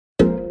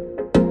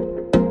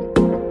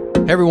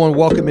Everyone,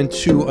 welcome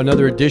into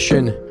another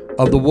edition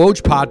of the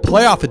Woj Pod,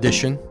 playoff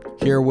edition,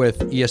 here with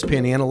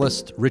ESPN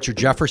analyst Richard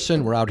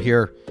Jefferson. We're out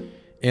here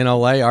in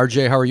LA.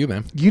 RJ, how are you,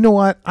 man? You know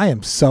what? I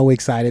am so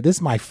excited. This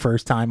is my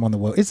first time on the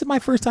Woj. Is it my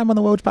first time on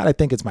the Woj Pod? I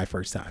think it's my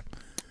first time.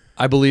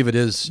 I believe it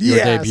is your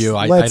debut.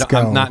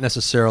 I'm not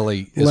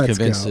necessarily as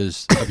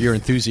convinced of your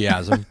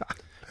enthusiasm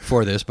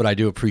for this, but I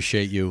do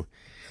appreciate you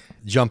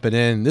jumping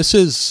in.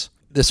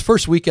 This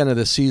first weekend of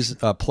the season,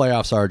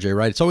 playoffs, RJ,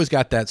 right? It's always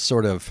got that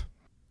sort of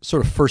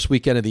first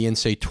weekend of the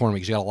in-state tournament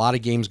because you got a lot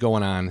of games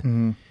going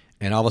on,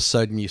 and all of a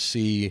sudden you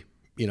see,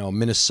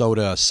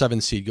 Minnesota, a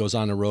 7 seed, goes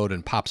on the road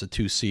and pops a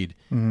 2 seed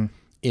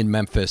in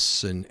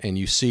Memphis, and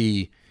you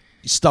see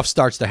stuff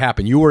starts to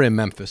happen. You were in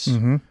Memphis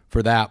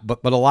for that,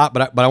 but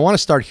I want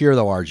to start here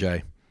though,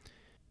 RJ.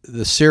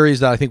 The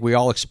series that I think we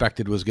all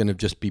expected was going to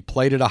just be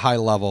played at a high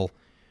level.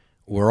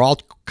 We're all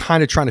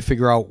kind of trying to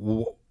figure out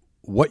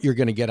what you're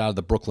going to get out of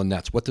the Brooklyn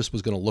Nets, what this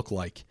was going to look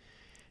like,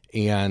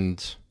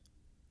 and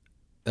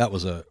that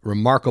was a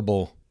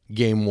remarkable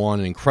game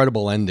one, an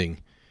incredible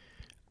ending.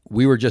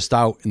 We were just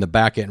out in the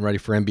back getting ready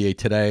for NBA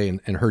Today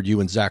and heard you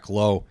and Zach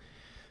Lowe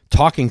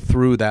talking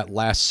through that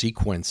last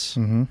sequence,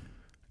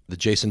 the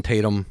Jason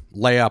Tatum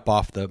layup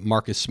off the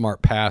Marcus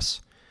Smart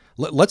pass.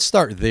 Let's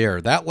start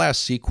there. That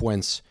last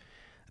sequence,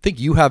 I think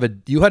you had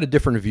a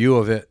different view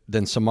of it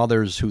than some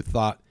others who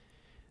thought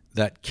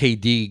that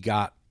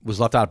KD was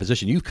left out of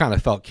position. You kind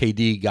of felt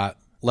KD got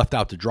left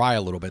out to dry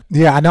a little bit.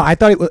 Yeah, I know. I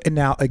thought it was, and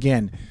now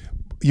again,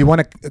 you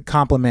want to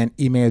compliment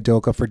Ime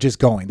Udoka for just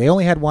going. They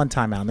only had one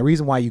timeout. And the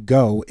reason why you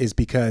go is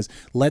because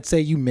let's say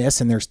you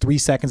miss and there's 3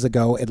 seconds to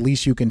go, at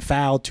least you can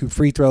foul 2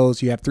 free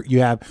throws. You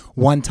have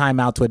one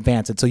timeout to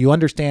advance it. So you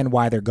understand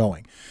why they're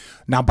going.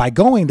 Now, by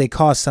going, they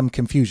cause some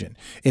confusion.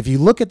 If you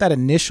look at that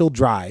initial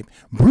drive,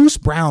 Bruce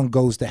Brown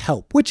goes to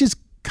help, which is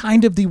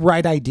kind of the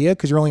right idea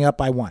because you're only up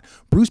by 1.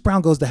 Bruce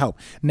Brown goes to help.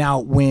 Now,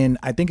 when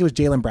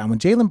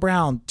Jaylen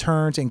Brown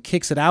turns and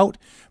kicks it out,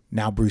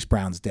 now Bruce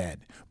Brown's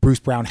dead. Bruce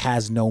Brown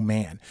has no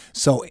man.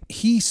 So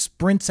he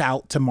sprints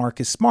out to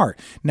Marcus Smart.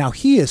 Now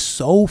he is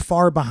so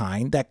far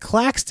behind that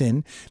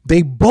Claxton,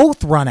 they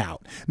both run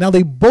out. Now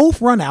they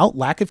both run out,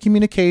 lack of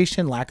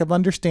communication, lack of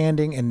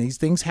understanding, and these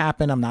things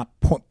happen. I'm not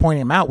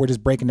pointing them out. We're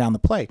just breaking down the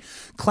play.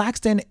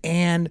 Claxton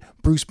and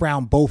Bruce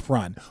Brown both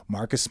run.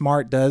 Marcus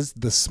Smart does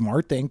the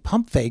smart thing,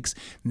 pump fakes.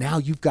 Now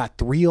you've got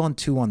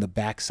 3-on-2 on the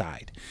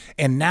backside.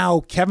 And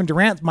now Kevin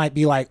Durant might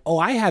be like, oh,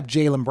 I have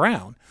Jaylen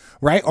Brown.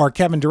 Right? Or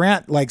Kevin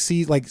Durant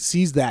sees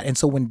that. And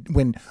so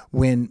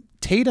when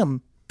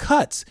Tatum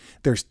cuts,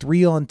 there's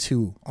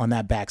 3-on-2 on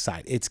that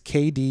backside. It's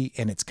KD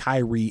and it's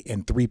Kyrie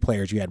and 3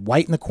 players. You had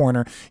White in the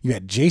corner, you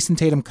had Jason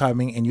Tatum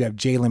coming, and you have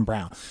Jaylen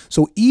Brown.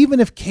 So even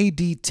if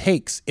KD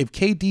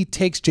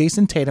takes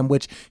Jason Tatum,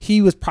 which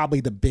he was probably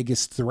the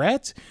biggest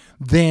threat,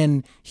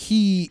 then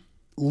he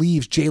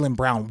leaves Jaylen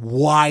Brown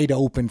wide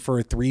open for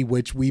a 3,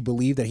 which we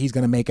believe that he's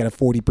going to make at a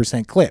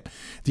 40% clip.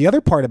 The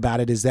other part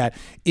about it is that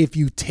if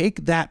you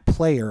take that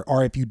player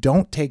or if you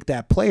don't take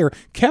that player,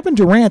 Kevin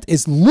Durant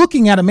is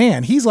looking at a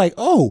man. He's like,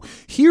 oh,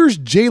 here's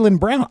Jaylen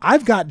Brown.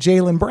 I've got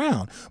Jaylen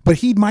Brown, but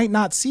he might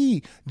not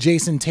see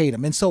Jason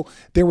Tatum. And so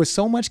there was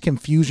so much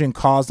confusion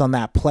caused on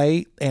that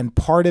play. And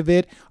part of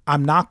it,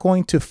 I'm not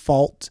going to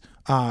fault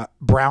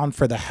Brown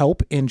for the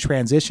help in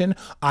transition.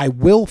 I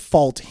will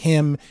fault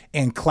him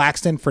and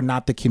Claxton for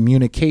not the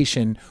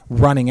communication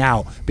running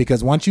out,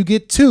 because once you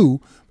get 2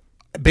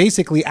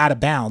 basically out of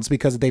bounds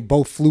because they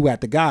both flew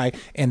at the guy,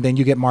 and then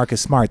you get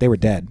Marcus Smart, they were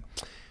dead.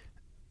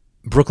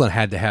 Brooklyn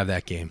had to have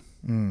that game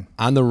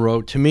on the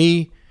road. To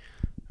me,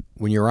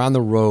 when you're on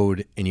the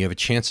road and you have a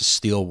chance to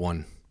steal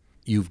one,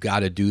 you've got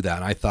to do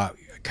that. I thought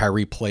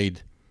Kyrie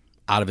played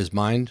out of his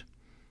mind.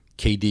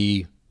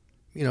 KD,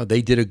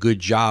 they did a good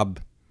job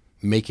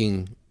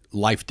making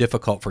life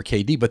difficult for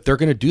KD, but they're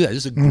going to do that.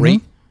 This is a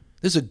great.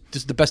 This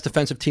is the best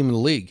defensive team in the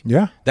league.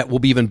 Yeah, that will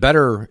be even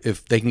better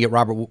if they can get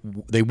Robert.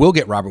 They will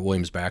get Robert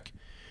Williams back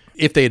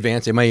if they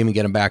advance. They might even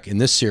get him back in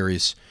this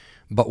series.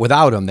 But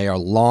without him, they are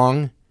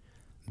long.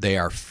 They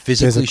are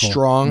physically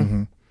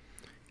strong,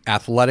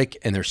 athletic,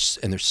 and they're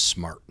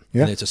smart.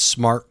 Yeah, and it's a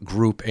smart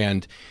group.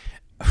 And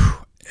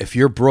if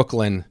you're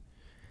Brooklyn,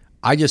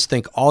 I just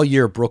think all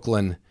year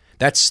Brooklyn,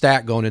 that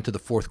stat going into the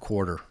fourth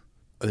quarter,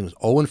 I think it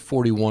was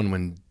 0-41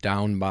 when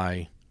down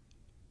by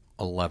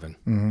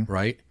 11,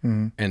 right?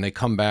 And they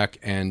come back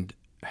and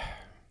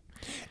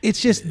it's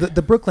just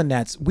the Brooklyn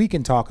Nets. We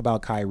can talk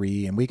about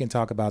Kyrie and we can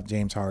talk about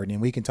James Harden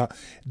and we can talk.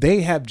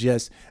 There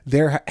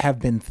have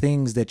been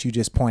things that you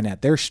just point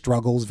at. Their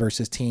struggles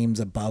versus teams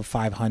above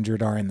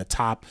 500 are in the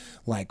top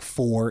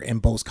 4 in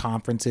both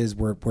conferences.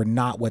 Were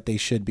not what they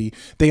should be.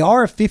 They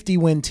are a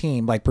 50-win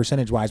team,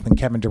 percentage wise, when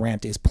Kevin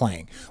Durant is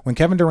playing. When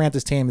Kevin Durant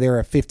is team, they're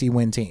a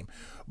 50-win team.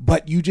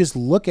 But you just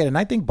look at it, and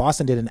I think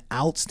Boston did an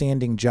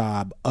outstanding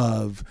job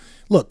of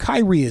look,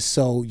 Kyrie is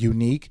so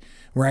unique,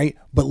 right?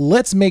 But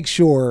let's make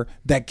sure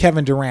that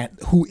Kevin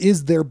Durant, who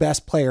is their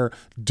best player,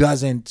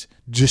 doesn't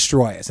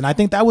destroy us. And I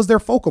think that was their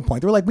focal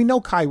point. They were like, we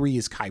know Kyrie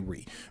is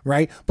Kyrie,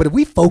 right? But if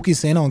we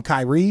focus in on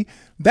Kyrie,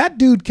 that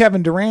dude,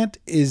 Kevin Durant,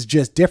 is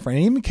just different.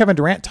 And even Kevin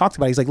Durant talks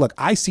about it. He's like, look,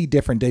 I see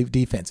different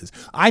defenses.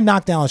 I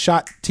knock down a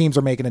shot, teams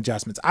are making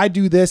adjustments. I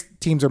do this,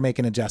 teams are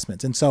making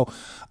adjustments. And so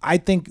I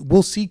think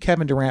we'll see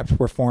Kevin Durant's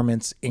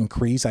performance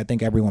increase. I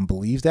think everyone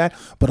believes that.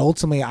 But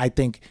ultimately, I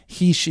think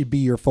he should be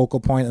your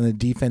focal point on the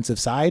defensive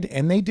side.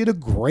 And they did a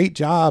great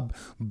job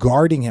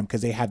guarding him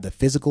because they have the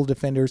physical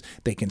defenders.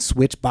 They can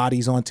switch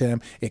bodies onto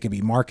him. It could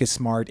be Marcus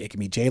Smart. It can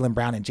be Jaylen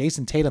Brown and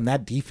Jason Tatum.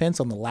 That defense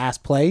on the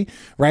last play,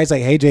 right? It's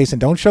like, hey, Jason,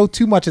 don't show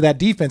too much of that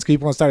defense because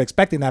people will start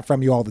expecting that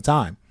from you all the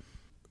time.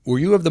 Were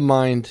you of the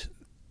mind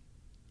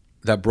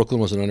that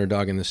Brooklyn was an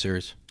underdog in this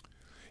series?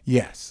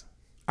 Yes,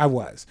 I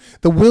was.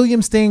 The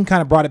Williams thing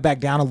kind of brought it back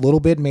down a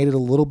little bit, made it a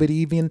little bit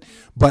even.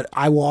 But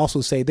I will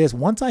also say this.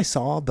 Once I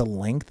saw the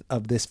length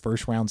of this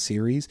first round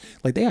series,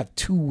 like they have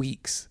 2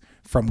 weeks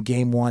from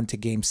game 1 to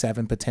game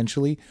 7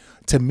 potentially.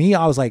 To me,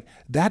 I was like,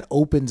 that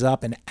opens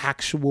up an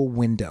actual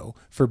window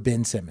for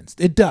Ben Simmons.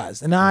 It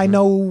does. And I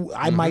know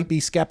I might be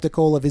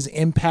skeptical of his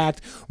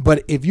impact,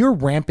 but if you're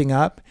ramping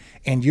up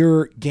and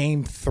your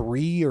game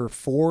 3 or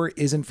 4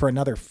 isn't for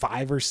another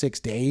 5 or 6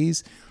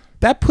 days,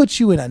 that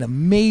puts you in an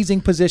amazing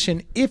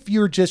position if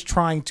you're just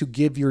trying to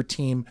give your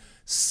team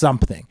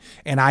something.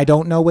 And I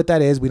don't know what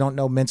that is. We don't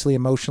know mentally,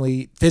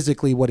 emotionally,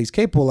 physically what he's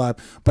capable of,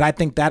 but I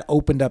think that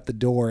opened up the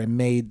door and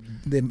made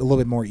them a little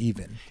bit more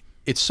even.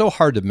 It's so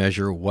hard to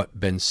measure what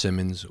Ben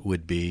Simmons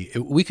would be.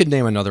 We could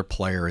name another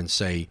player and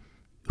say,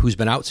 who's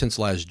been out since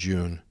last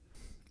June.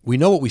 We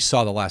know what we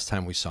saw the last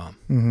time we saw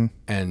him.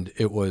 And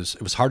it was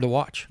hard to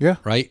watch. Yeah.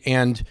 Right.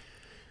 And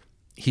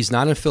he's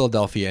not in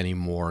Philadelphia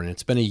anymore. And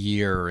it's been a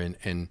year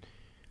and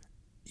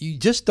you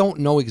just don't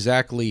know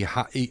exactly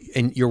how,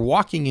 and you're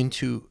walking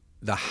into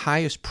the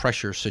highest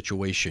pressure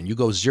situation. You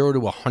go 0 to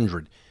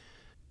 100,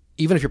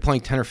 even if you're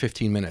playing 10 or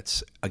 15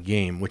 minutes a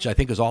game, which I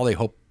think is all they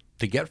hope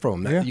to get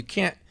from him. You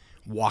can't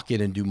walk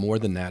in and do more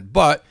than that.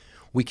 But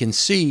we can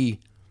see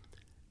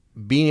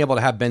being able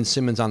to have Ben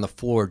Simmons on the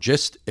floor,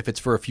 just if it's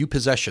for a few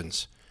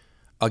possessions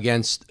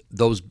against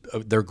those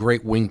their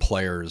great wing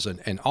players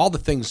and all the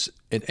things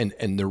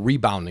and the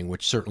rebounding,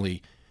 which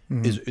certainly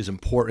is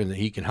important, that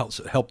he can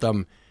help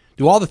them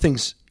do all the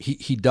things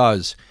he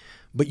does.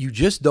 But you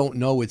just don't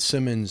know with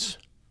Simmons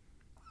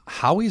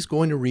how he's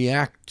going to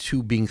react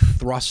to being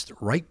thrust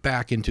right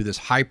back into this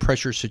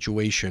high-pressure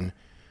situation.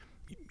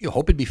 You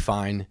hope it'd be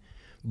fine.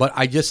 But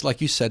I just, like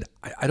you said,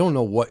 I don't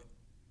know what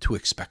to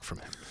expect from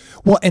him.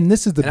 Well, and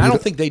this is the... And I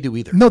don't think they do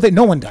either. No,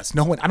 no one does.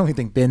 No one. I don't even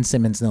think Ben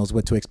Simmons knows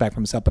what to expect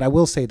from himself. But I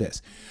will say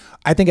this.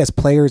 I think as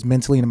players,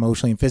 mentally and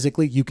emotionally and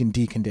physically, you can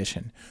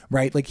decondition,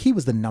 right? Like, he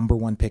was the number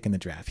 1 pick in the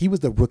draft. He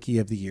was the rookie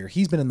of the year.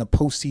 He's been in the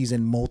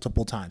postseason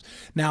multiple times.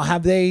 Now,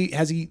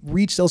 has he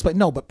reached those? But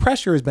no, but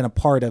pressure has been a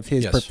part of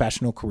his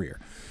professional career.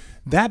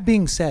 That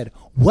being said,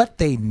 what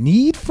they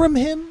need from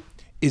him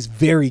is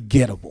very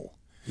gettable.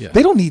 Yeah.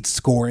 They don't need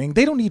scoring.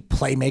 They don't need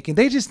playmaking.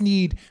 They just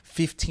need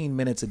 15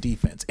 minutes of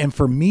defense. And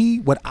for me,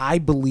 what I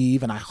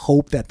believe, and I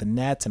hope that the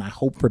Nets, and I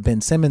hope for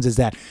Ben Simmons, is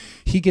that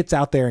he gets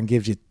out there and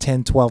gives you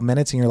 10, 12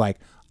 minutes, and you're like,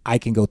 I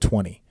can go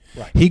 20.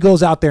 Right. He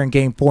goes out there in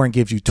game 4 and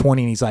gives you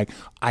 20, and he's like,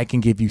 I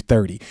can give you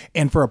 30.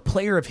 And for a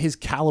player of his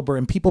caliber,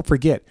 and people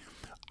forget,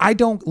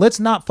 let's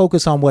not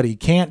focus on what he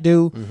can't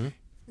do,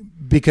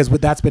 because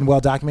that's been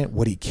well documented.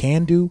 What he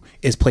can do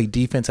is play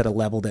defense at a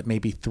level that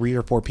maybe 3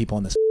 or 4 people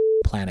on this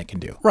planet can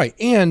do. Right.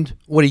 And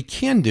what he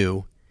can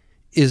do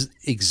is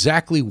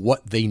exactly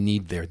what they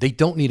need there. They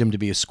don't need him to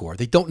be a scorer.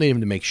 They don't need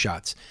him to make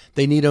shots.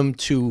 They need him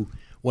to,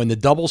 when the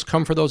doubles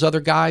come for those other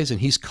guys and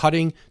he's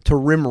cutting, to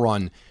rim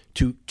run,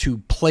 to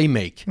play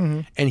make.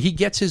 And he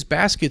gets his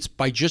baskets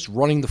by just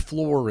running the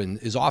floor and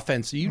his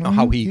offense. You know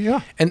how he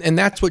and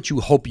that's what you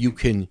hope you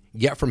can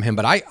get from him.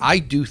 But I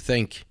do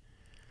think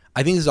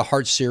this is a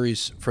hard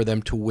series for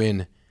them to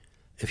win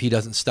if he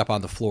doesn't step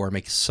on the floor and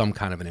make some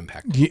kind of an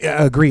impact.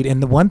 Yeah, agreed.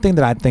 And the one thing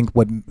that I think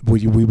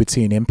we would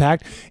see an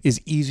impact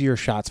is easier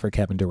shots for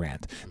Kevin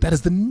Durant. That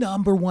is the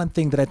number one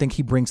thing that I think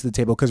he brings to the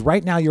table, because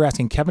right now you're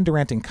asking Kevin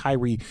Durant and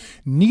Kyrie,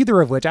 neither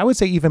of which, I would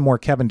say even more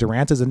Kevin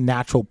Durant is a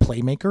natural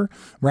playmaker,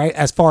 right?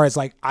 As far as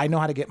like, I know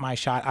how to get my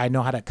shot. I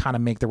know how to kind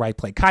of make the right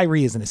play.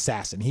 Kyrie is an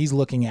assassin. He's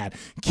looking at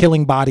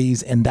killing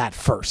bodies and that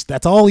first.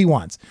 That's all he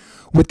wants.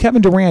 With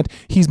Kevin Durant,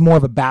 he's more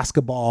of a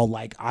basketball,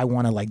 like, I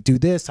want to do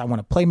this. I want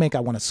to play make. I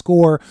want to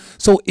score.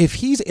 So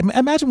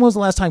imagine when was the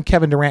last time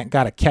Kevin Durant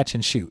got a catch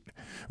and shoot,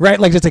 right?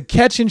 Like just a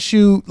catch and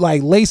shoot,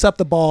 like lace up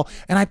the ball.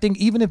 And I think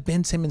even if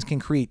Ben Simmons can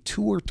create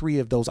 2 or 3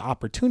 of those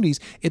opportunities,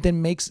 it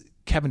then makes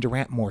Kevin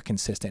Durant more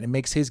consistent. It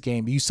makes his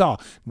game, you saw,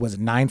 was it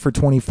 9 for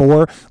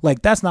 24?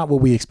 Like, that's not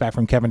what we expect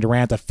from Kevin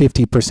Durant, a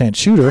 50%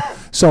 shooter.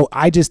 So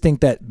I just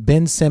think that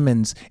Ben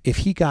Simmons, if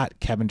he got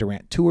Kevin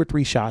Durant 2 or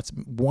 3 shots,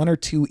 1 or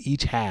 2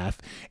 each half,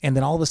 and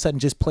then all of a sudden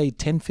just played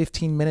 10,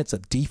 15 minutes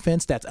of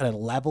defense that's at a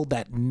level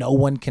that no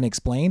one can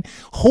explain,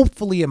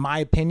 hopefully, in my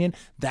opinion,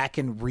 that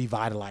can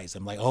revitalize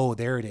him. Like, oh,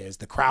 there it is,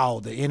 the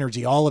crowd, the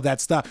energy, all of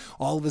that stuff.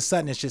 All of a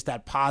sudden, it's just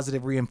that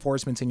positive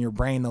reinforcements in your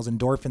brain. Those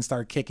endorphins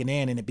start kicking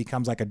in, and it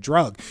becomes like a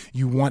drug.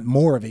 You want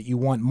more of it. You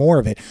want more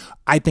of it.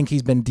 I think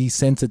he's been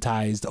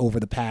desensitized over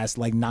the past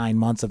 9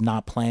 months of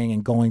not playing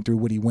and going through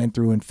what he went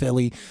through in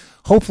Philly.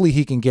 Hopefully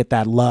he can get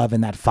that love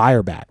and that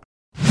fire back.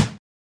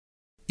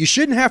 You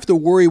shouldn't have to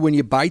worry when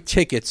you buy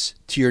tickets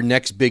to your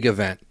next big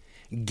event.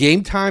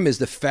 Game Time is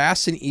the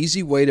fast and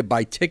easy way to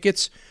buy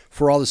tickets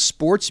for all the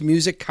sports,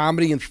 music,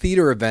 comedy, and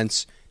theater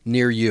events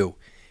near you.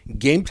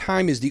 Game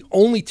Time is the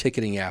only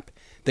ticketing app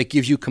that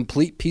gives you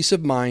complete peace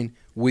of mind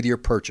with your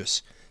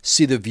purchase.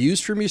 See the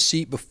views from your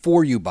seat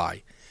before you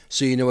buy,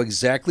 so you know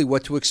exactly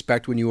what to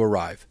expect when you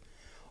arrive.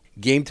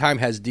 Game Time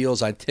has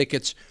deals on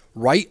tickets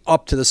right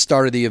up to the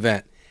start of the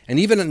event, and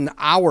even an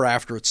hour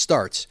after it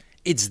starts.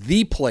 It's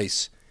the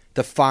place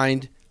to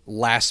find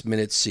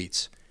last-minute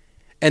seats.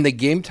 And the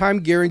Game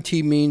Time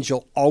guarantee means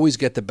you'll always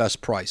get the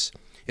best price.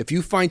 If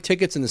you find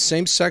tickets in the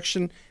same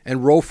section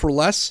and row for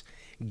less,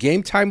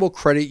 Game Time will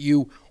credit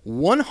you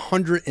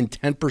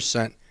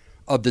 110%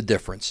 of the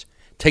difference.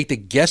 Take the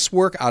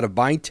guesswork out of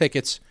buying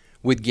tickets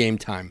with Game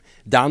Time.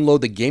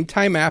 Download the Game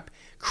Time app,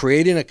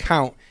 create an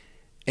account,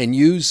 and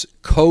use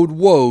code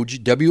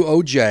WOJ,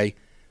 W-O-J,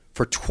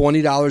 for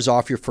 $20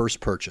 off your first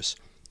purchase.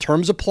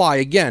 Terms apply.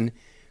 Again,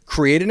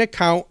 create an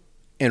account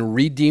and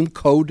redeem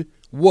code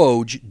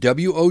WOJ,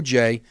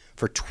 W-O-J,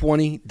 for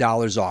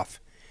 $20 off.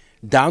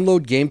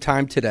 Download Game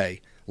Time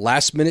today.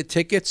 Last-minute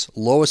tickets,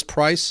 lowest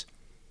price,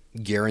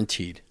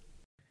 guaranteed.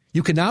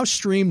 You can now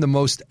stream the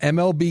most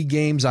MLB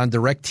games on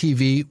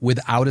DirecTV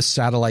without a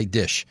satellite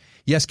dish.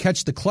 Yes,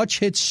 catch the clutch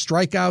hits,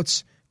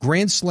 strikeouts,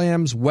 grand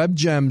slams, web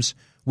gems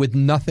with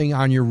nothing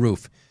on your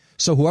roof.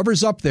 So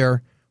whoever's up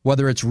there,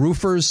 whether it's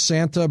roofers,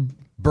 Santa,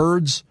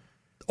 birds,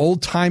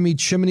 old-timey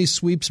chimney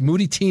sweeps,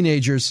 moody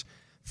teenagers,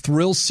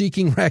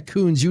 thrill-seeking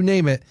raccoons, you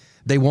name it,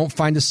 they won't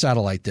find a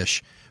satellite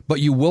dish. But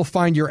you will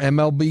find your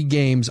MLB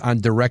games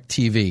on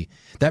DirecTV.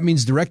 That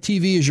means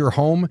DirecTV is your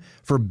home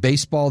for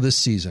baseball this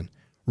season.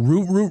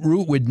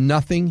 Root with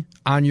nothing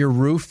on your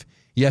roof.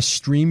 Yes,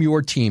 stream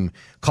your team.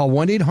 Call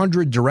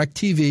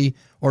 1-800-DIRECTV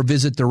or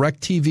visit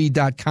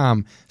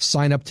directtv.com.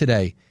 Sign up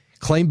today.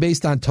 Claim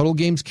based on total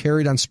games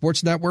carried on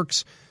sports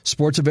networks.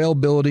 Sports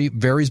availability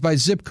varies by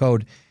zip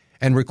code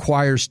and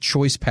requires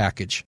choice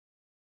package.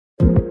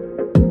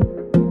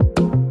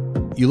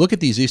 You look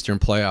at these Eastern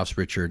playoffs,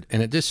 Richard,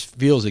 and it just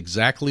feels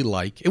exactly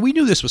like, and we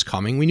knew this was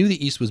coming. We knew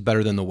the East was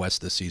better than the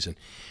West this season.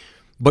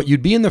 But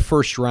you'd be in the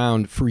first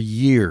round for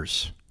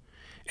years.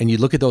 And you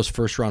look at those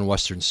first-round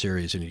Western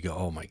Series, and you go,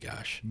 "Oh my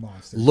gosh!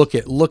 Monster. Look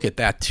at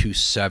that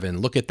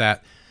 2-7. Look at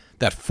that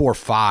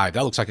 4-5.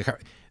 That looks like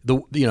the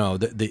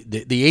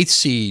 8th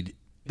seed.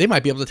 They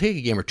might be able to take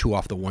a game or two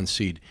off the 1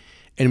 seed."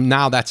 And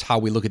now that's how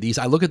we look at these.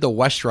 I look at the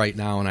West right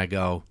now, and I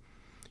go,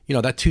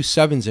 that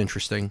 2-7's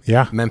interesting.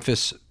 Yeah,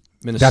 Memphis,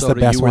 Minnesota. That's the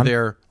best you were one.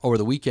 there over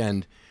the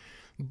weekend,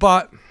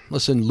 but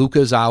listen,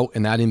 Luka's out,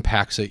 and that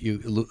impacts it.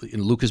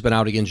 Luka's been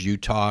out against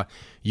Utah.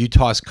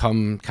 Utah's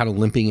come kind of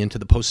limping into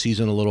the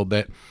postseason a little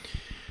bit.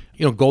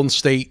 Golden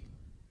State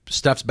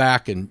steps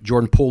back, and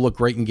Jordan Poole looked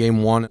great in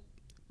Game 1.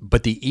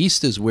 But the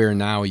East is where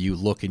now you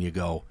look and you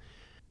go.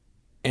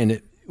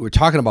 And we're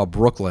talking about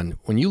Brooklyn.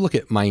 When you look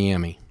at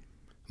Miami,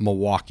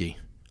 Milwaukee,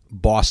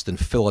 Boston,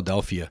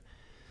 Philadelphia,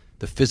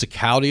 the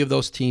physicality of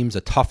those teams,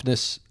 the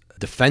toughness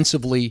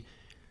defensively,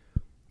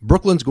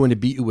 Brooklyn's going to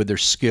beat you with their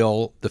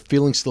skill. The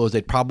feeling still is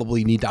they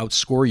probably need to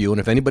outscore you. And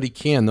if anybody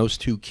can, those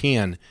two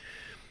can.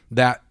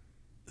 That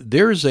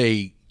there's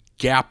a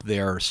gap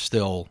there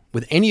still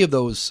with any of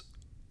those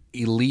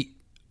elite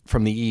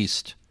from the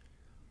East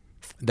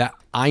that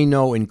I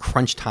know in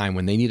crunch time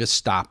when they need a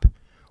stop,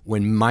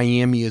 when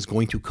Miami is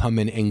going to come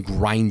in and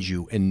grind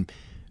you, and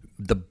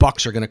the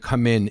Bucks are going to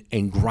come in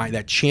and grind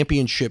that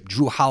championship.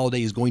 Drew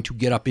Holiday is going to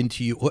get up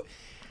into you.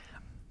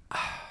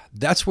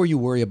 That's where you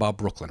worry about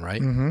Brooklyn,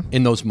 right? Mm-hmm.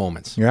 In those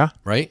moments. Yeah.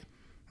 Right?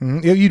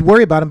 Mm-hmm. You'd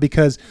worry about him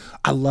because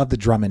I love the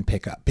Drummond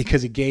pickup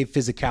because it gave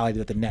physicality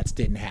that the Nets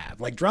didn't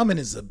have. Like, Drummond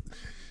is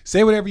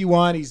say whatever you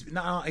want. He's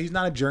not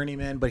a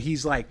journeyman, but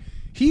he's a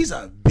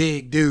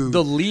big dude.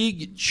 The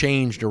league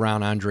changed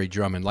around Andre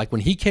Drummond. Like,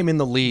 when he came in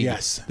the league,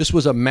 yes, this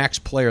was a max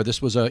player.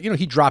 This was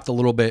he dropped a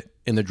little bit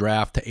in the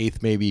draft to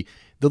 8th maybe.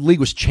 The league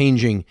was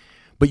changing.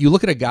 But you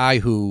look at a guy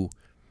who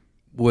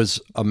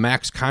was a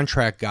max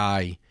contract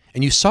guy,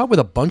 and you saw it with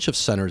a bunch of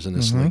centers in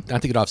this league.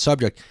 Not to get off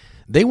subject,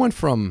 they went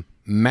from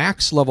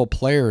max level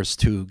players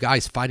to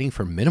guys fighting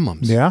for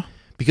minimums. Yeah,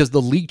 because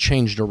the league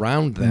changed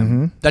around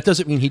them. That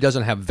doesn't mean he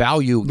doesn't have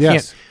value.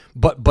 Yes,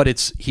 but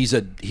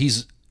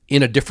he's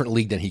in a different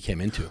league than he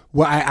came into.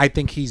 Well, I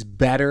think he's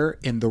better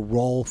in the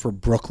role for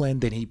Brooklyn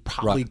than he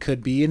probably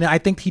could be. And I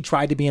think he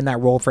tried to be in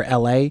that role for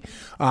LA,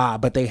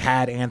 but they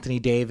had Anthony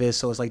Davis.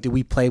 So it's like, did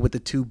we play with the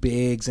two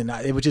bigs? And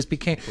it just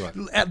became,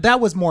 that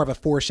was more of a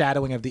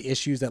foreshadowing of the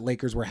issues that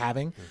Lakers were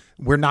having.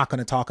 We're not going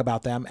to talk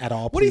about them at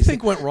all. What do you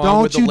think went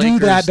wrong with the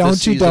Lakers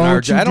this season,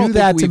 RJ? I don't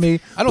think me.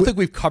 I don't think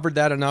we've covered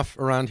that enough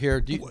around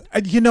here.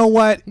 You know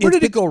what? Where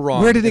did it go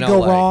wrong? Where did it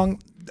go wrong?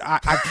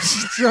 I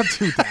don't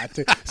do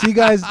that. See,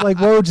 guys, like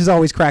Woj is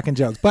always cracking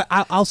jokes. But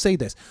I'll say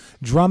this.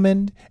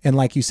 Drummond, and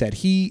like you said,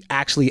 he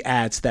actually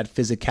adds to that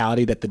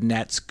physicality that the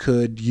Nets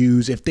could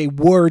use if they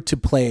were to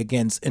play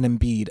against an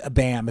Embiid, a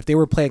Bam, if they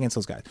were playing against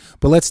those guys.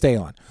 But let's stay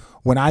on.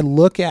 When I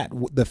look at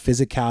the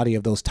physicality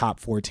of those top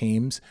four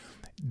teams,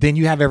 then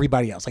you have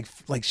everybody else.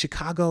 Like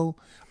Chicago,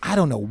 I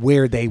don't know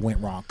where they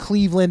went wrong.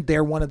 Cleveland,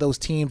 they're one of those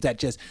teams that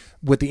just,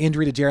 with the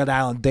injury to Jared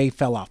Allen, they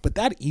fell off. But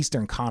that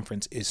Eastern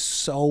Conference is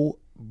so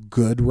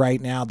good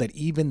right now that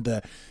even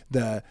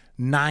the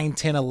 9,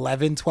 10,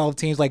 11, 12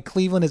 teams, like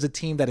Cleveland is a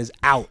team that is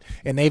out,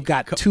 and they've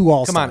got two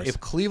all-stars. Come on, if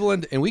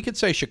Cleveland, and we could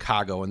say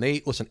Chicago,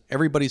 and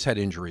everybody's had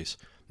injuries.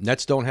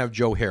 Nets don't have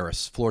Joe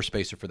Harris, floor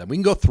spacer for them. We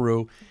can go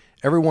through.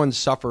 Everyone's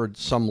suffered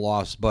some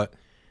loss, but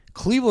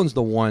Cleveland's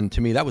the one,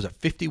 to me, that was a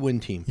 50-win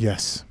team.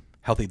 Yes.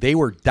 Healthy. They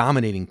were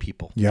dominating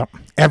people. Yep.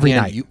 Every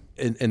night.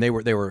 And they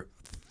were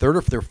third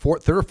or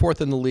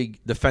fourth in the league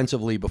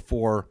defensively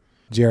before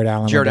Jared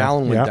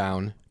Allen went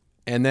down.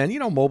 And then,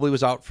 Mobley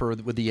was out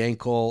with the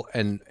ankle,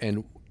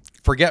 and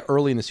forget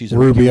early in the season.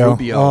 Rubio.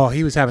 Oh,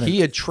 he was having.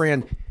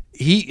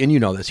 And you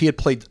know this. He had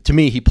played. To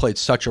me, he played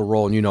such a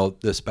role, and you know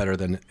this better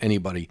than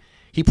anybody.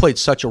 He played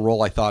such a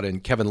role, I thought, in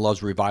Kevin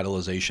Love's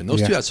revitalization.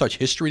 Those two had such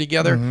history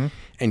together,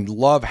 and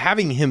Love,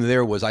 having him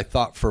there was, I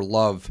thought, for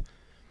Love,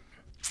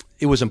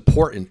 it was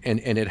important, and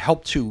it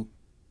helped to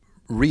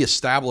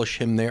reestablish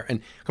him there.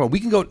 And come on, we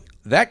can go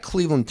that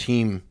Cleveland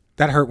team.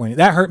 That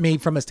hurt me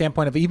from a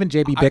standpoint of even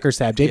JB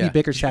Bickerstaff.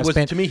 Bickerstaff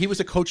to me, he was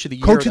a coach of the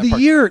year. Coach of the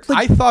year.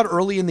 I thought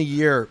early in the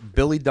year,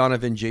 Billy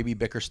Donovan, JB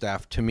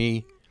Bickerstaff. To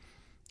me,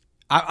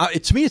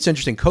 it's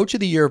interesting. Coach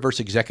of the year versus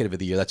executive of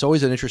the year. That's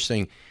always an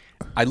interesting.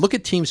 I look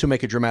at teams who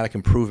make a dramatic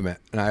improvement,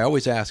 and I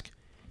always ask,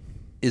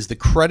 is the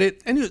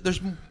credit? And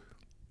the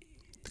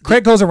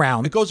credit goes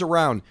around. It goes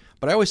around,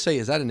 but I always say,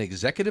 is that an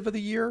executive of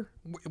the year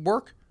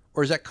work,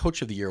 or is that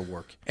coach of the year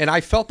work? And I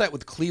felt that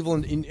with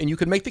Cleveland, and you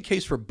could make the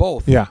case for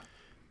both. Yeah.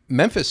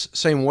 Memphis,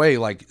 same way.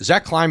 Like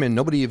Zach Kleiman,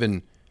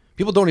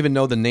 people don't even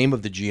know the name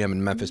of the GM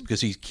in Memphis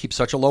because he keeps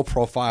such a low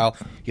profile.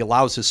 He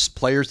allows his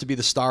players to be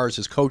the stars,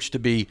 his coach to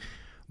be.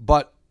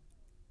 But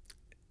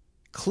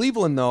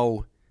Cleveland,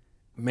 though,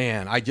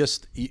 man,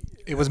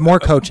 it was more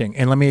coaching.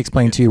 And let me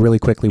explain to you really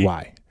quickly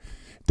why.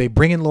 They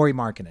bring in Lauri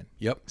Markkanen.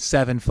 Yep.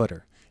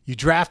 7-footer. You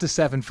draft a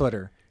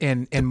 7-footer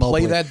in to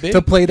Mobley. Play that big?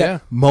 To play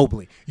that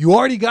Mobley. You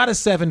already got a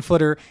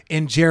 7-footer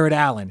in Jared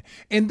Allen.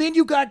 And then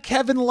you got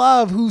Kevin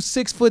Love, who's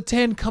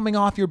 6'10", coming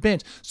off your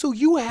bench. So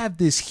you have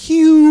this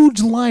huge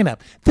lineup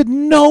that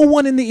no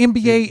one in the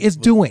NBA is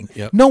doing.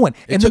 Yep. No one.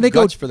 And then they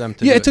go for them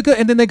to it took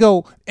and then they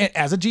go,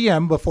 as a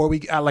GM, before we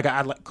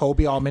like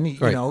Kobe Allman,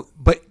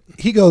 but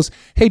he goes,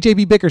 hey,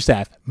 JB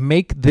Bickerstaff,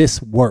 make this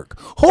work.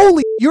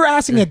 Holy, you're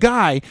asking a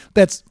guy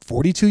that's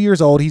 42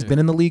 years old. He's been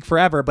in the league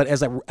forever, but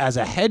as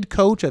a head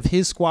coach of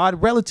his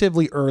squad,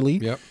 relatively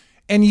early,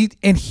 and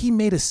he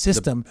made a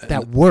system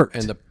that worked.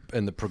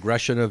 And the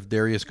progression of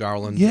Darius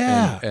Garland.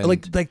 Yeah, and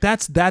like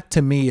that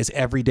to me is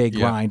everyday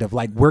grind of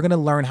like we're gonna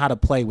learn how to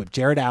play with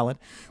Jared Allen,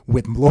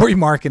 with Lauri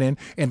Markkanen,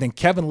 and then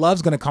Kevin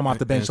Love's gonna come off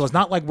the bench. So it's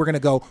not like we're gonna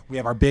go. We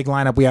have our big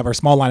lineup, we have our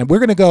small lineup. We're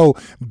gonna go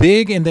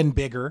big and then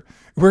bigger.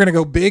 We're gonna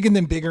go big and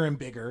then bigger and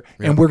bigger,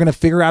 and we're gonna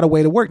figure out a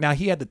way to work. Now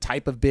he had the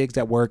type of bigs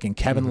that work, and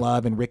Kevin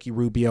Love and Ricky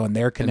Rubio and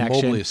their connection.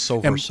 And Mobley is so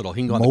versatile.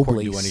 He can go on the court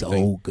and do anything.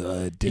 So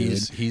good, dude.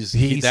 He's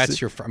that's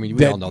your. I mean,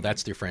 we all know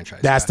that's their franchise.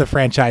 That's the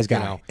franchise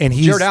guy, and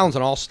Jared Allen's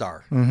an all-star.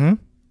 Mm-hmm.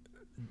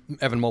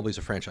 Evan Mobley's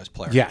a franchise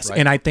player. Yes, right?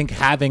 And I think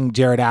having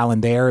Jared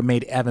Allen there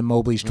made Evan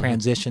Mobley's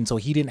transition so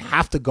he didn't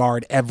have to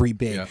guard every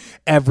big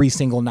every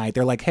single night.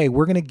 They're like, hey,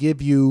 we're going to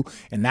give you,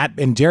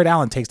 and Jared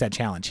Allen takes that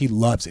challenge. He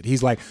loves it.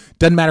 He's like,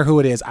 doesn't matter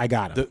who it is, I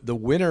got him. The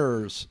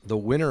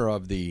winner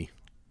of the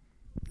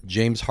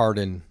James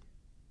Harden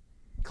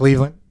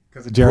Cleveland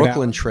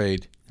Brooklyn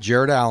trade,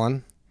 Jared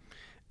Allen.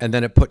 And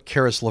then it put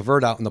Karis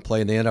LeVert out in the play,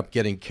 and they end up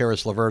getting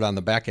Karis LeVert on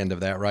the back end of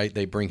that, right?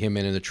 They bring him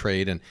in the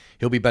trade, and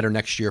he'll be better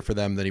next year for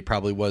them than he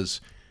probably was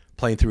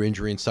playing through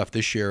injury and stuff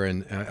this year,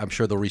 and I'm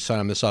sure they'll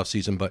re-sign him this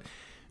offseason. But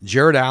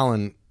Jared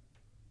Allen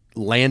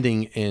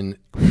landing in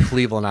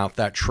Cleveland out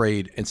that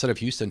trade instead of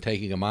Houston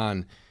taking him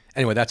on.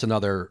 Anyway, that's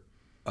another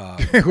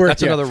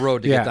another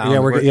road to get down.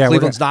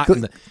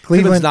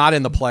 Cleveland's not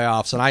in the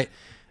playoffs, and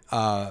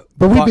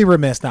but we'd be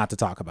remiss not to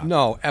talk about it.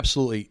 No,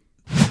 absolutely.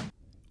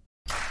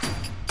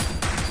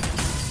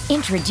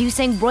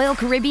 Introducing Royal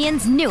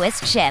Caribbean's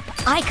newest ship,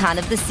 Icon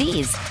of the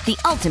Seas, the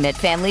ultimate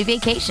family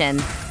vacation.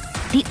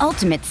 The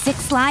ultimate 6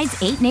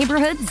 slides, 8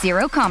 neighborhoods,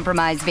 0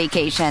 compromise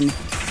vacation.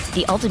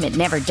 The ultimate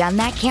never done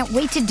that, can't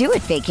wait to do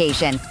it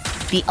vacation.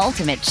 The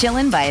ultimate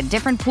chillin' by a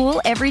different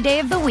pool every day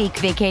of the week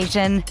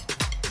vacation.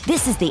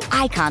 This is the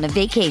icon of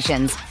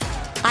vacations.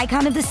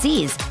 Icon of the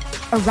Seas.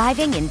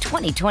 Arriving in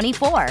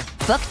 2024.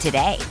 Book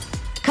today.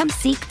 Come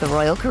seek the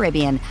Royal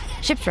Caribbean.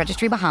 Ships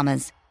Registry,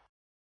 Bahamas.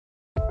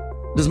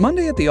 Does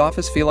Monday at the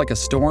office feel like a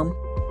storm?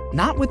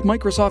 Not with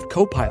Microsoft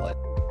Copilot.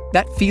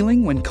 That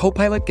feeling when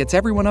Copilot gets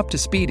everyone up to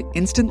speed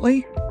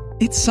instantly?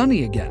 It's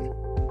sunny again.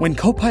 When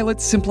Copilot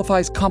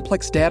simplifies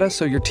complex data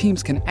so your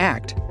teams can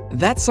act,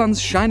 that sun's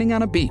shining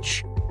on a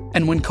beach.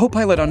 And when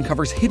Copilot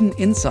uncovers hidden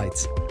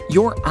insights,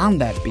 you're on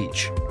that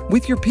beach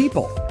with your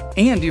people,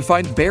 and you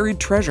find buried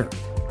treasure.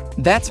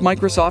 That's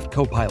Microsoft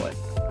Copilot.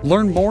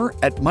 Learn more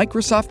at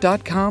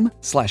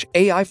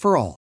Microsoft.com/AI for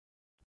all.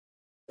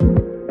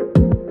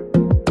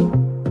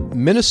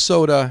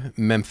 Minnesota,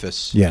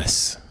 Memphis.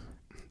 Yes.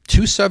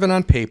 2-7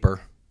 on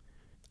paper.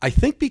 I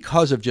think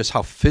because of just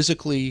how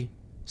physically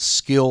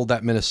skilled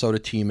that Minnesota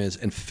team is,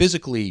 and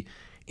physically,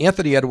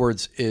 Anthony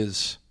Edwards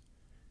is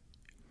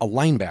a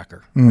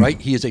linebacker,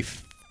 right? He is a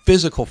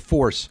physical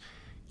force.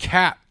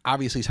 Cat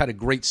obviously has had a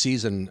great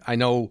season. I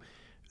know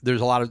there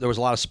was a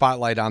lot of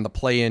spotlight on the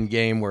play-in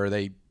game where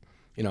they,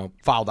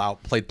 fouled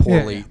out, played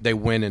poorly, they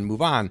win and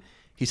move on.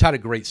 He's had a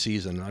great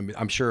season. I mean,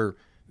 I'm sure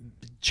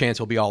chance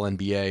he'll be all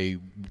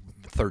NBA,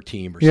 third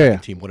team or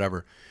second team,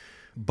 whatever.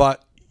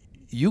 But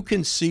you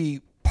can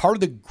see part of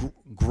the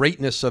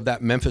greatness of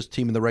that Memphis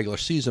team in the regular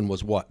season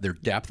was what? Their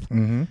depth.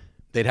 Mm-hmm.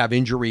 They'd have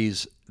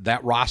injuries.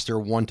 That roster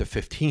 1 to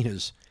 15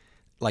 is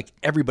like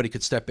everybody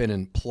could step in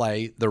and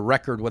play. The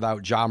record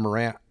without Ja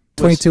Morant,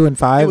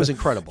 22-5. It was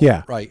incredible.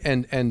 Yeah. Right.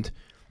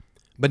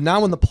 But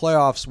now in the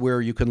playoffs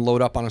where you can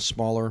load up on a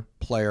smaller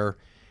player,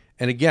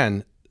 and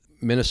again,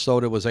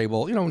 Minnesota was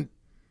able,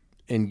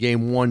 in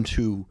game 1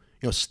 to,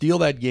 steal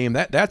that game.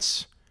 That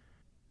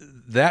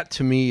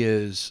to me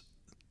is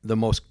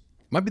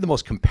might be the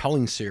most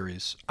compelling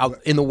series out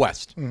in the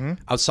West,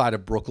 outside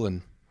of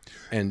Brooklyn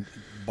and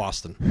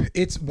Boston.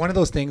 It's one of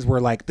those things where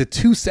like the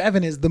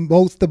 2-7 is the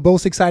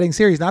most exciting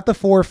series, not the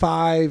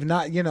 4-5,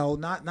 not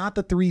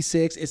the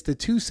 3-6. It's the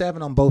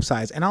 2-7 on both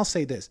sides. And I'll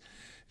say this,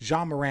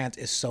 Ja Morant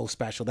is so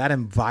special. That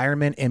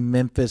environment in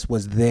Memphis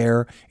was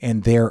there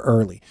and there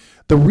early.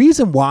 The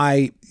reason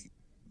why,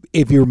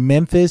 if you're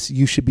Memphis,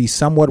 you should be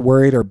somewhat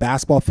worried, or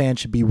basketball fans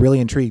should be really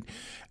intrigued.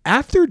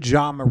 After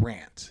Ja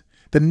Morant,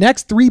 the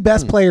next 3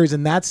 best players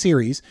in that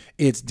series,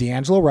 it's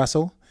D'Angelo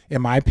Russell,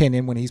 in my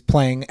opinion, when he's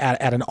playing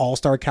at an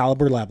all-star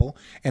caliber level.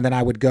 And then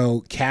I would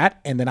go Cat,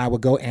 and then I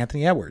would go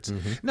Anthony Edwards.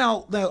 Mm-hmm.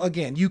 Now,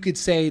 again, you could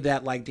say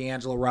that like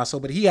D'Angelo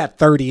Russell, but he had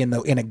 30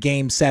 in a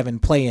game 7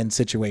 play-in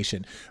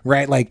situation,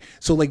 right?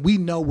 So we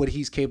know what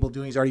he's capable of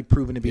doing. He's already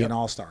proven to be an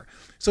all-star.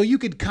 So you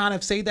could kind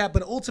of say that,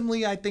 but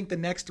ultimately I think the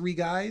next 3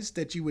 guys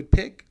that you would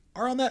pick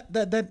are on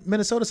that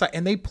Minnesota side,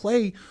 and they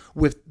play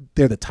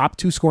they're the top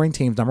 2 scoring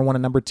teams, number 1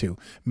 and number 2.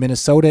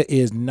 Minnesota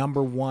is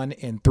number 1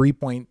 in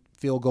 3-point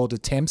field goal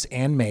attempts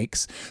and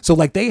makes. So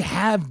they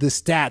have the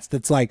stats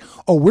that's like,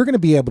 oh, we're going to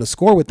be able to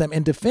score with them.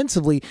 And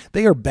defensively,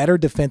 they are better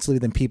defensively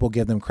than people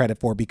give them credit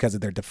for because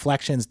of their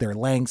deflections, their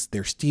lengths,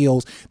 their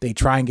steals. They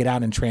try and get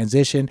out in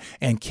transition,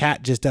 and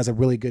Cat just does a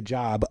really good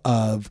job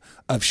of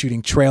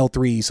shooting trail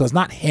threes. So it's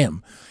not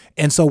him.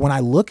 And so when I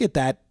look at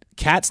that,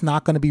 Cat's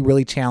not going to be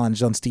really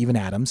challenged on Steven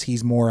Adams.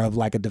 He's more of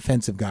like a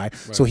defensive guy.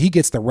 Right. So he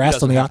gets the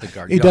rest on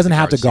the he doesn't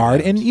have to guard.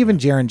 And even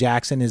Jaren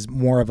Jackson is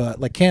more of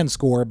can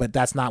score, but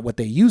that's not what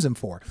they use him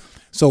for.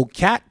 So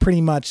Cat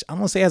pretty much, I'm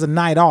going to say has a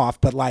night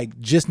off, but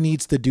just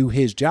needs to do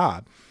his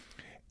job.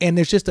 And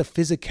there's just a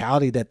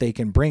physicality that they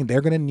can bring.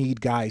 They're going to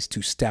need guys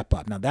to step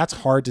up. Now, that's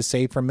hard to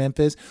say for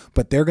Memphis,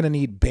 but they're going to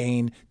need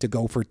Bane to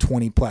go for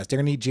 20-plus. They're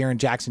going to need Jaren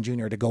Jackson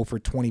Jr. to go for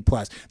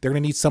 20-plus. They're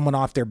going to need someone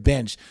off their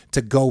bench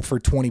to go for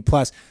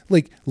 20-plus,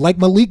 like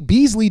Malik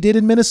Beasley did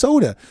in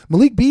Minnesota.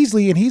 Malik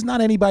Beasley, and he's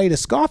not anybody to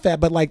scoff at,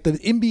 but the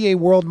NBA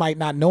world might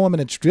not know him in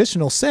a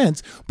traditional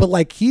sense,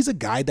 but he's a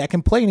guy that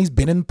can play, and he's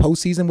been in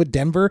postseason with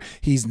Denver.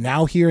 He's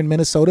now here in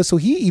Minnesota, so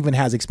he even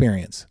has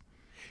experience.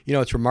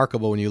 It's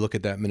remarkable when you look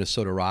at that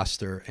Minnesota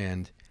roster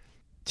and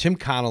Tim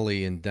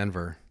Connolly in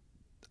Denver,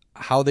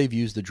 how they've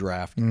used the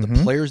draft,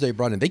 the players they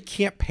brought in. They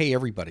can't pay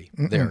everybody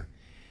there.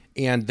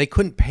 And they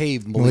couldn't pay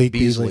Malik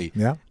Beasley.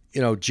 Yeah.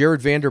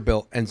 Jared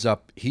Vanderbilt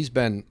he's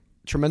been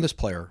a tremendous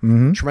player,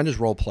 tremendous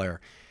role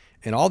player.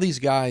 And all these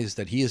guys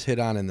that he has hit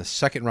on in the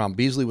second round,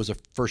 Beasley was a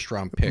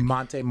first-round pick.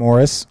 Monte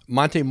Morris,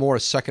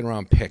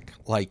 second-round pick,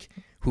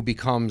 who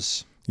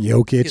becomes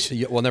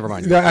Jokic. Well, never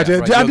mind.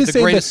 I'm just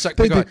saying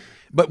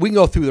but we can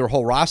go through their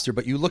whole roster.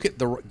 But you look at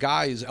the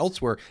guys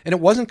elsewhere, and it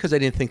wasn't because they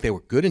didn't think they were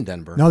good in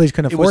Denver. No, they just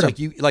couldn't afford it.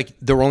 Was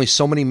there were only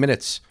so many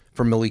minutes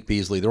for Malik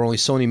Beasley. There were only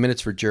so many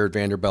minutes for Jared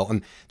Vanderbilt,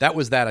 and that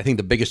was I think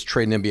the biggest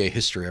trade in NBA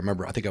history. I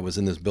remember. I think I was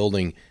in this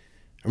building,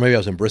 or maybe I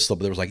was in Bristol,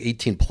 but there was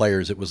 18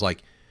 players. It was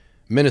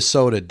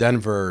Minnesota,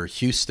 Denver,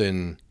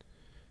 Houston.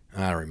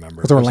 I don't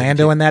remember. Was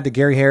Orlando in that? Did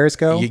Gary Harris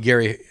go? Yeah,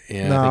 Gary.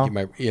 Yeah, no. I think he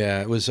might.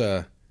 Yeah, it was.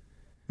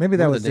 Maybe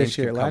that was this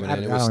year. I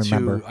don't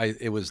remember.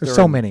 It was There's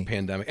so many.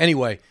 Pandemic.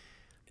 Anyway,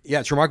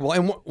 yeah, it's remarkable.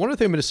 And one other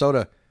thing in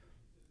Minnesota,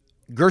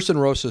 Gerson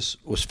Rosas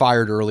was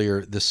fired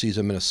earlier this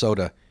season in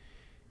Minnesota.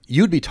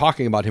 you'd be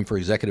talking about him for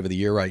Executive of the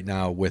Year right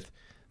now with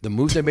the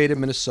moves they made in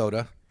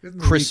Minnesota.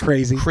 Chris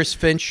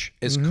Finch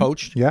is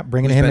coached. Yeah,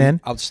 bringing him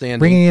in. Outstanding.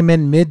 Bringing him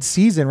in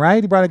mid-season,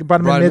 right? He brought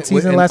him in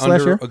mid-season last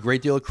year. A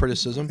great deal of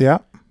criticism. Yeah.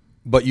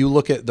 But you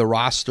look at the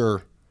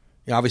roster,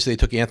 obviously they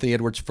took Anthony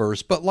Edwards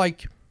first, but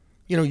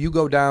you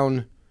go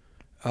down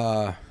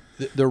the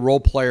role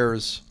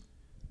players,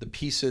 the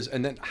pieces,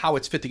 and then how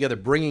it's fit together,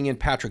 bringing in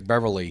Patrick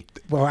Beverley.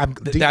 Well,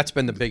 that's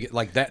been the big,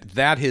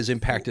 that has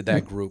impacted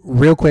that group.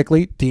 Real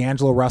quickly,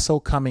 D'Angelo Russell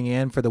coming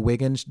in for the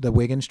Wiggins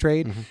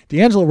trade.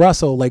 D'Angelo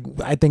Russell,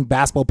 I think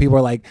basketball people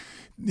are like,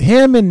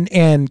 him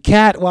and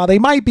Cat, while they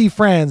might be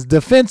friends,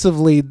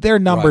 defensively, their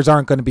numbers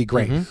aren't going to be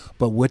great.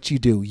 But what you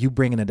do, you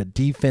bring in a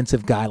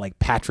defensive guy like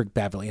Patrick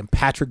Beverley. And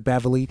Patrick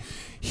Beverley,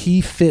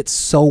 he fits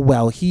so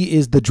well. He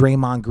is the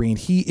Draymond Green.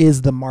 He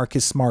is the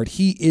Marcus Smart.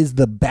 He is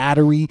the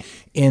battery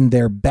in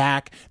their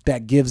back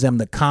that gives them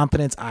the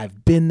confidence.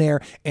 I've been there.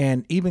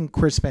 And even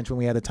Chris Finch, when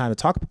we had the time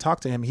to talk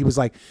to him, he was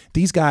like,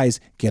 these guys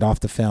get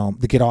off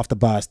the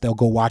bus. They'll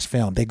go watch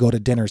film. They go to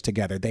dinners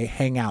together. They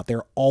hang out.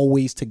 They're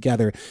always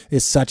together.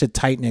 It's such a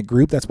tight-knit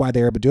group. That's why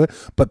they're able to do it.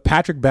 But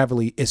Patrick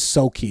Beverley is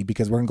so key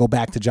because we're going to go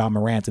back to John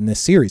Morant in this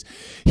series.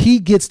 He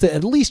gets to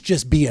at least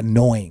just be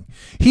annoying.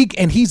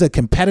 He's a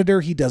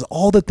competitor. He does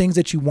all the things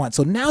that you want.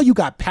 So now you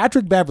got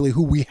Patrick Beverley,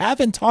 who we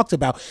haven't talked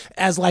about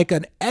as like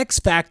an X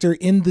factor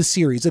in the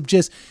series of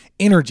just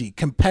energy,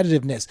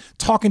 competitiveness,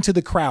 talking to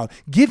the crowd,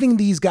 giving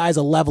these guys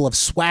a level of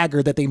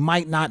swagger that they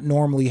might not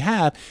normally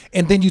have.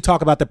 And then you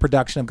talk about the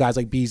production of guys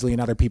like Beasley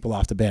and other people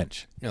off the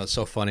bench. It's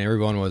so funny.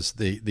 Everyone was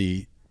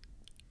the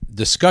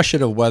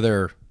discussion of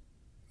whether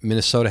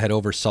Minnesota had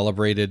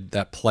over-celebrated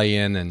that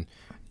play-in, and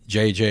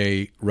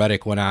J.J.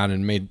 Redick went on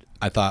and made,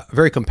 I thought, a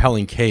very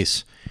compelling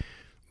case.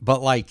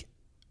 But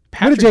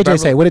Patrick What did J.J.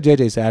 say? What did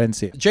J.J. say? I didn't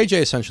see it.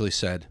 J.J. essentially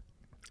said,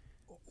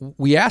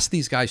 we ask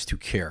these guys to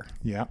care.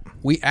 Yeah.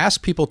 We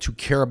ask people to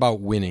care about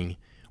winning.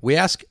 We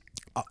ask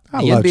the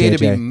NBA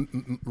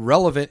to be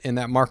relevant in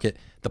that market.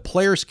 The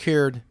players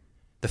cared.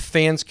 The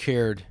fans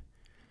cared.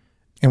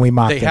 And we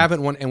mock them. They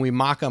haven't won, and we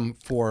mock them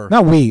for...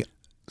 Not we,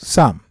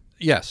 some.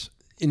 Yes.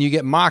 And you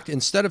get mocked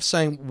instead of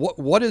saying,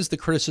 what is the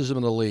criticism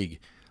of the league?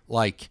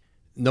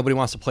 Nobody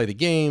wants to play the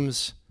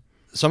games.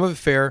 Some of it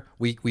fair.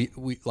 We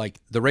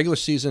the regular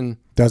season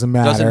doesn't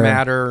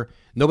matter.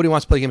 Nobody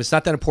wants to play the game. It's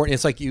not that important.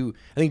 It's I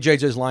think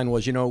JJ's line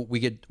was,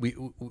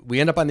 we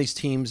end up on these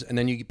teams and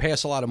then you pay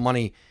us a lot of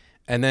money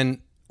and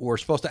then we're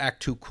supposed to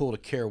act too cool to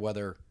care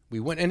whether we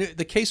win. And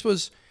the case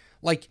was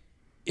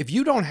if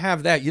you don't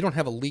have that, you don't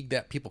have a league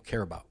that people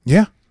care about.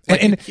 Yeah. But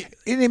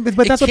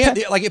that's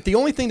if the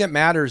only thing that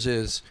matters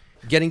is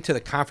getting to the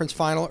conference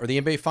final or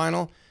the NBA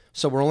final,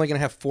 so we're only going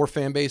to have 4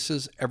 fan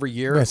bases every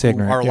year who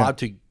are allowed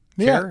to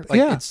care.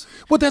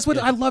 Well, that's what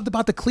I loved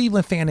about the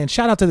Cleveland fan, and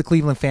shout out to the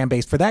Cleveland fan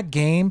base for that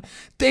game.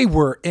 They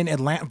were in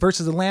Atlanta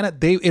versus Atlanta.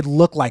 It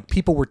looked like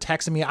people were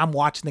texting me. I'm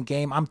watching the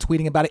game. I'm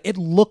tweeting about it. It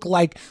looked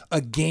like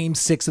a game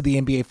 6 of the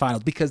NBA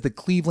Finals because the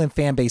Cleveland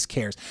fan base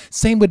cares.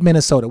 Same with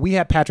Minnesota. We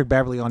had Patrick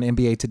Beverley on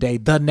NBA Today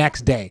the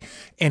next day,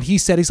 and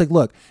he's like,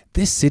 look,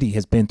 this city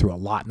has been through a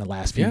lot in the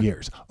last few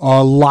years.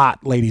 A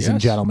lot, ladies and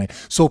gentlemen.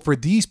 So for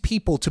these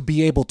people to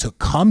be able to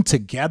come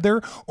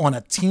together on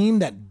a team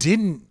that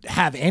didn't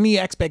have any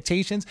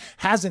expectations,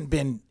 hasn't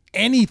been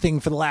anything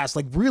for the last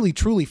really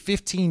truly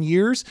 15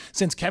 years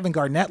since Kevin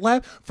Garnett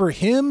left, for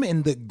him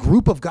and the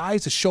group of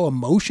guys to show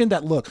emotion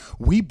that, look,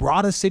 we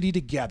brought a city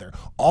together,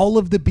 all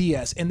of the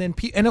BS. And then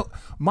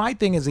my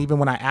thing is, even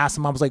when I asked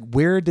him, I was like,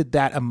 where did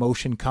that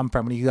emotion come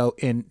from? And he go,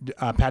 and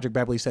Patrick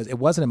Beverley says, it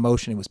wasn't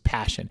emotion, it was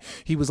passion.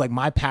 He was like,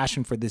 my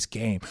passion for this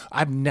game.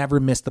 I've never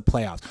missed the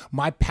playoffs.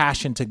 My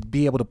passion to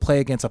be able to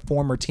play against a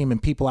former team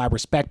and people I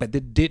respect, but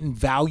that didn't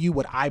value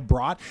what I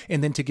brought,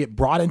 and then to get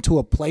brought into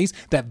a place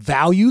that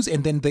values,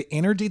 and then the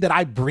energy that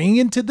I bring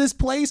into this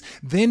place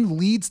then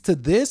leads to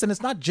this. And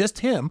it's not just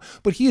him,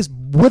 but he is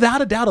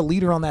without a doubt a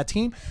leader on that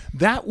team.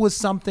 That was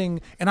something.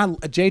 And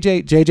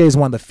JJ is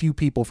one of the few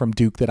people from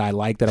Duke that I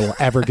like that I will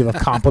ever give a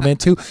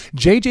compliment to.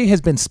 JJ has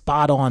been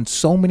spot on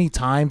so many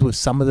times with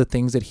some of the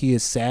things that he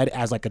has said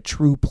as a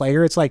true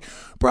player. It's like,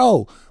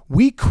 bro,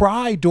 we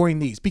cry during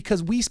these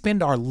because we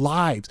spend our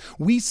lives.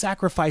 We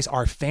sacrifice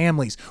our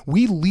families.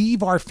 We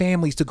leave our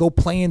families to go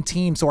play in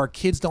teams so our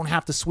kids don't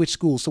have to switch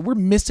schools. So we're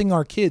missing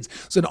our kids.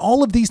 So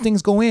all of these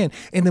things go in.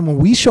 And then when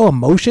we show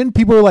emotion,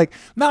 people are like,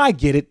 nah, I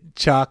get it,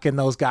 Chuck and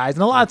those guys.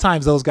 And a lot of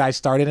times those guys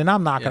started, and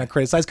I'm not going to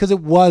criticize because it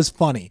was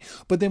funny.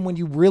 But then when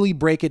you really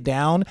break it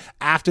down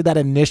after that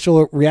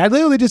initial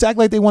reaction, they just act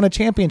like they won a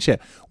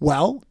championship.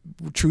 Well,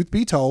 truth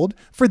be told,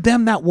 for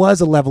them, that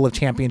was a level of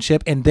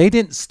championship, and they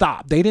didn't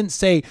stop. They didn't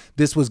say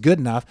this was good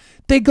enough.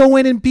 They go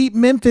in and beat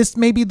Memphis,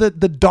 maybe the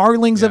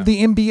darlings of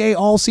the NBA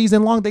all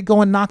season long. They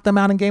go and knock them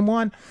out in game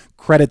 1.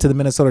 Credit to the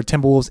Minnesota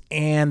Timberwolves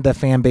and the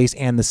fan base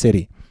and the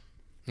city.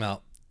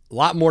 Well, a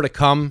lot more to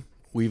come.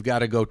 We've got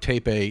to go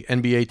tape a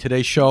NBA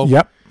Today show.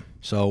 Yep.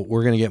 So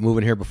we're going to get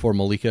moving here before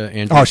Malika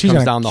Andrews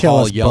comes down the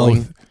hall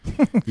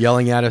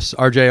yelling at us.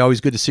 RJ,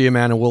 always good to see you,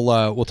 man, and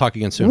we'll talk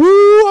again soon.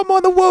 Woo, I'm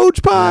on the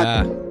Woj pod.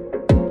 Yeah.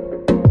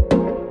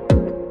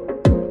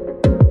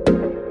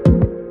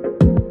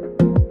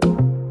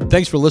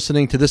 Thanks for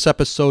listening to this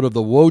episode of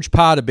the Woj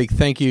Pod. A big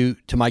thank you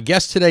to my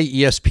guest today,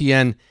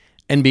 ESPN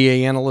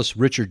NBA analyst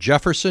Richard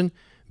Jefferson.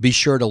 Be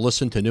sure to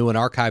listen to new and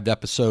archived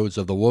episodes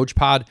of the Woj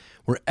Pod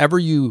wherever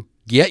you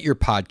get your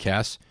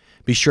podcasts.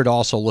 Be sure to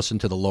also listen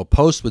to The Low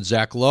Post with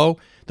Zach Lowe,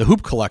 The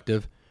Hoop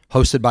Collective,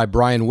 hosted by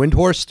Brian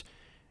Windhorst,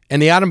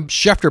 and the Adam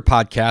Schefter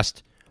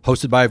podcast,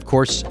 hosted by, of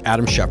course,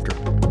 Adam Schefter.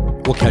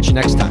 We'll catch you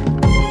next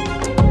time.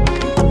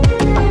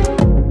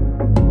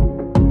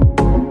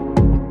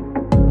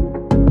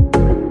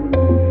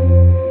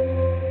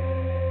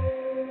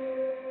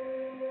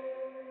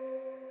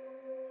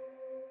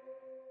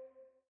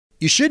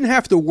 You shouldn't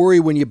have to worry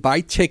when you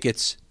buy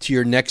tickets to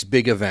your next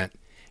big event.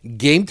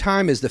 Game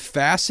Time is the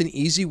fast and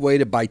easy way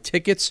to buy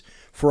tickets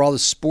for all the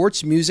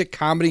sports, music,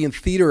 comedy, and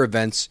theater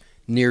events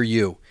near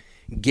you.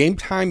 Game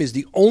Time is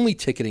the only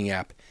ticketing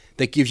app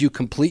that gives you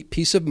complete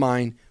peace of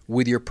mind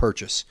with your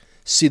purchase.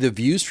 See the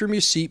views from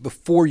your seat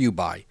before you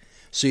buy,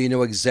 so you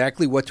know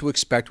exactly what to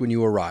expect when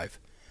you arrive.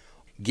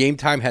 Game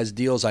Time has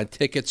deals on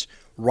tickets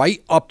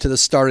right up to the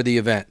start of the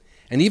event,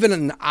 and even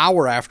an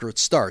hour after it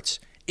starts.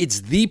 It's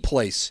the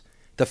place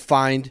to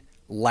find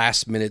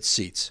last-minute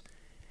seats.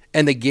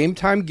 And the Game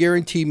Time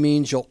guarantee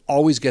means you'll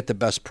always get the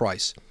best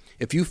price.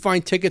 If you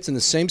find tickets in the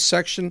same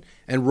section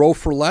and row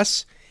for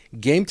less,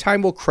 Game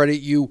Time will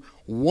credit you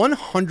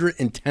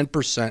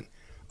 110%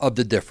 of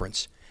the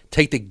difference.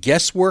 Take the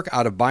guesswork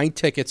out of buying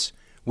tickets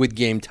with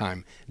Game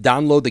Time.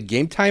 Download the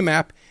Game Time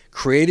app,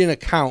 create an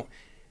account,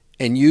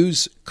 and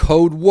use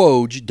code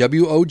WOJ,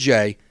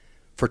 W-O-J,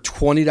 for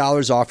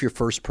 $20 off your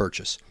first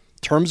purchase.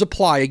 Terms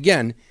apply.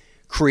 Again,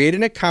 create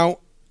an account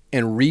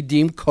and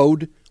redeem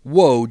code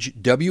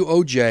WOJ,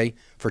 W-O-J,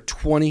 for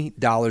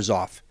 $20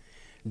 off.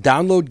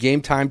 Download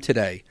Game Time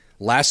today.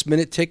 Last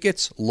minute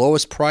tickets,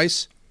 lowest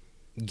price,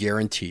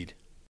 guaranteed.